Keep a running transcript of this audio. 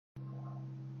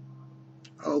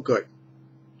Oh, good.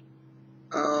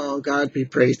 Oh, God be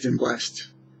praised and blessed.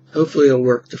 Hopefully it'll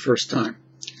work the first time.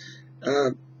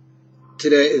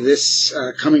 This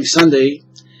coming Sunday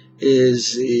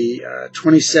is the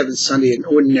 27th Sunday in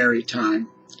Ordinary Time,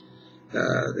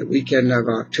 the weekend of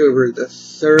October the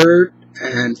 3rd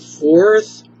and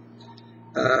 4th.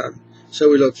 So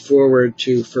we look forward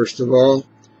to, first of all,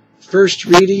 first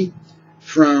reading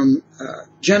from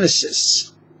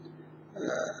Genesis,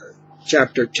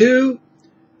 chapter 2,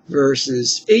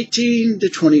 verses 18 to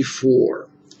 24.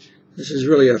 This is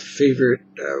really a favorite,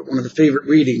 one of the favorite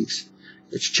readings.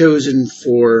 It's chosen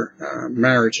for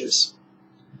marriages.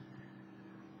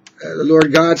 The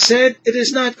Lord God said, "It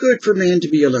is not good for man to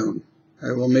be alone.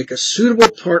 I will make a suitable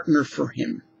partner for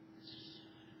him."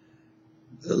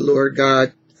 The Lord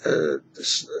God,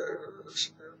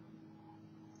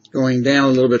 going down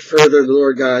a little bit further, the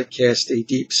Lord God cast a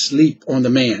deep sleep on the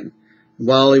man.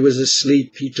 While he was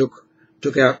asleep, he took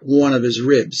out one of his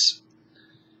ribs.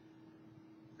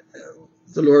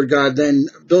 The Lord God then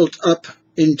built up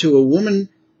into a woman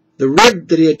the rib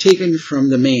that he had taken from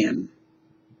the man.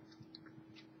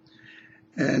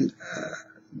 And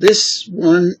this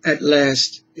one at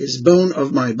last is bone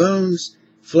of my bones,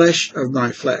 flesh of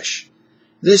my flesh.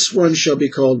 This one shall be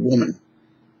called woman.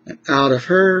 And out of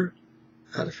her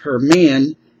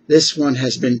man, this one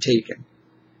has been taken.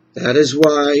 That is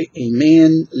why a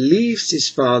man leaves his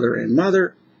father and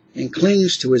mother and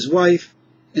clings to his wife,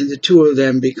 and the two of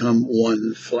them become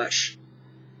one flesh.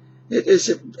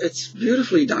 It's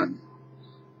beautifully done.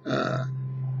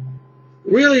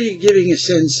 Really giving a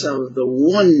sense of the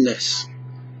oneness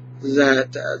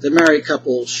that the married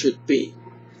couple should be.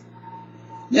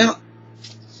 Now,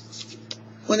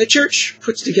 when the church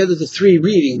puts together the three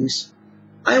readings,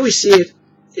 I always see it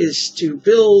is to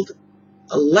build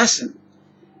a lesson.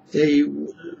 The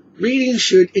reading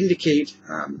should indicate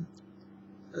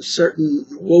a certain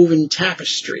woven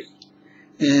tapestry,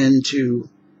 and to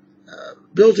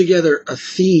build together a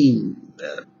theme,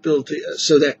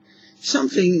 so that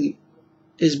something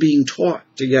is being taught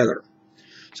together.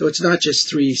 So it's not just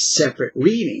three separate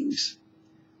readings,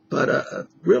 but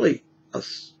really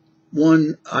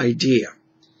one idea.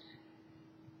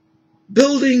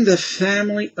 Building the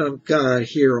family of God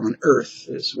here on earth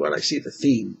is what I see the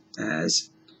theme as.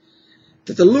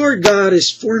 That the Lord God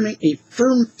is forming a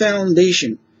firm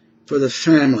foundation for the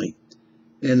family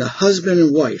and the husband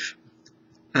and wife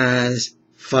as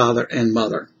father and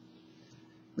mother.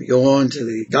 We go on to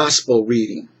the gospel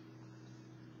reading.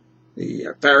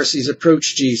 The Pharisees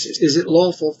approach Jesus. Is it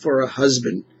lawful for a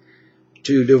husband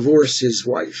to divorce his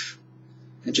wife?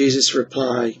 And Jesus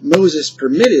replied, Moses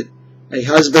permitted a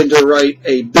husband to write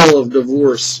a bill of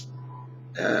divorce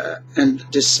and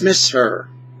dismiss her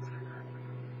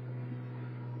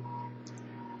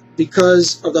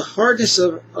because of the hardness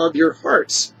of your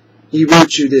hearts. He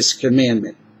wrote you this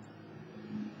commandment.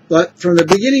 But from the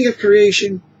beginning of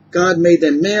creation, God made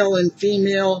them male and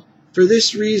female. For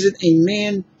this reason, a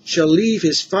man shall leave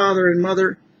his father and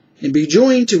mother and be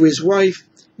joined to his wife,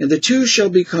 and the two shall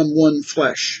become one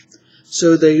flesh.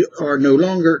 So they are no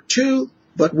longer two,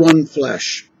 but one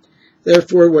flesh.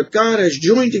 Therefore, what God has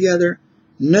joined together,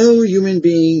 no human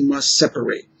being must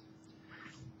separate.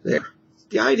 There.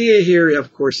 The idea here,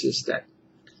 of course, is that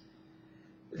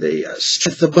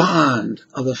the bond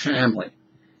of the family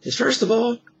is, first of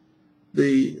all,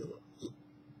 the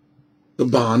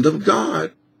bond of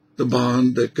God, the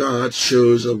bond that God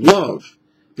shows of love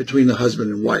between the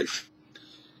husband and wife.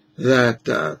 That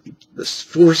this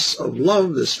force of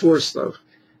love, this force of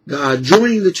God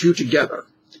joining the two together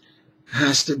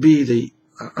has to be the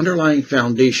underlying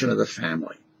foundation of the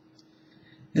family.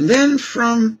 And then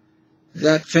from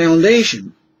that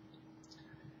foundation,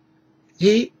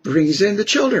 he brings in the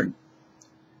children.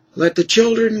 Let the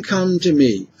children come to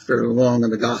me, further along in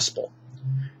the gospel.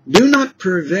 Do not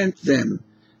prevent them,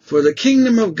 for the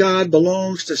kingdom of God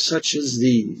belongs to such as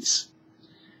these.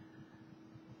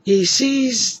 He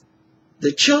sees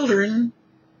the children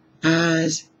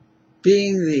as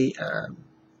being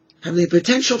having the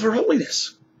potential for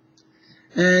holiness.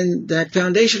 And that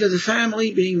foundation of the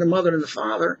family, being the mother and the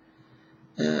father,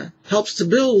 helps to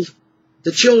build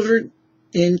the children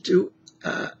into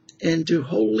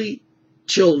holy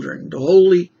children, to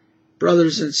holy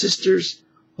brothers and sisters,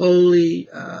 holy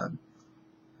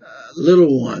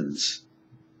little ones,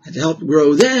 and to help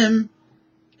grow them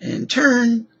in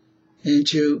turn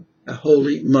into a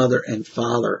holy mother and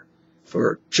father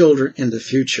for children in the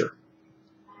future.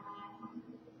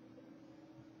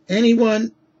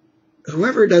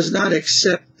 Whoever does not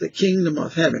accept the kingdom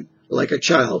of heaven like a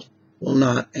child will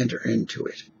not enter into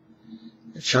it.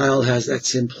 The child has that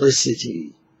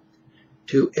simplicity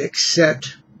to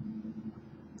accept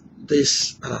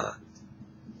this,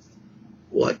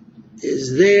 what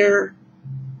is there.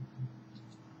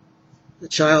 The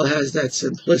child has that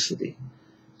simplicity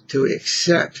to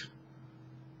accept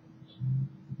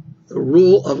the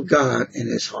rule of God in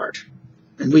his heart.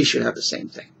 And we should have the same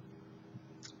thing.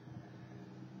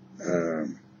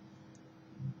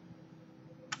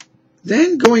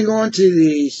 Then going on to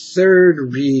the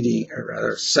third reading, or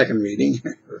rather second reading,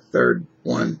 or third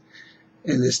one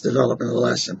in this developmental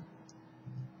lesson.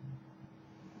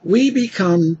 We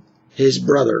become his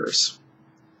brothers.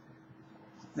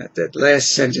 That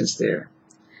last sentence there.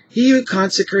 He who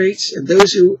consecrates and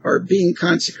those who are being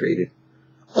consecrated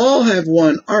all have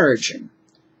one origin.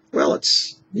 Well,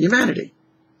 it's humanity.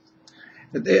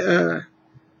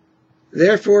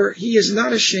 Therefore, he is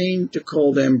not ashamed to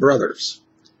call them brothers.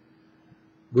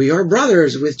 We are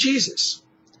brothers with Jesus.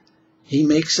 He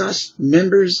makes us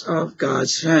members of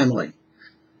God's family.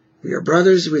 We are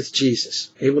brothers with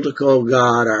Jesus, able to call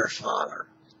God our Father.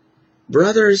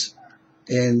 Brothers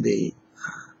in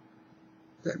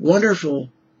that wonderful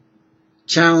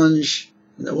challenge,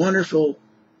 and the wonderful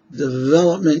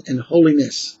development and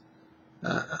holiness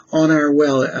on our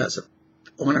way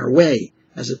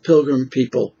as a pilgrim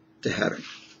people to heaven.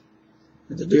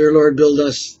 And the dear Lord build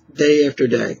us day after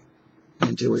day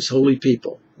into his holy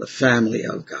people, the family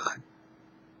of God.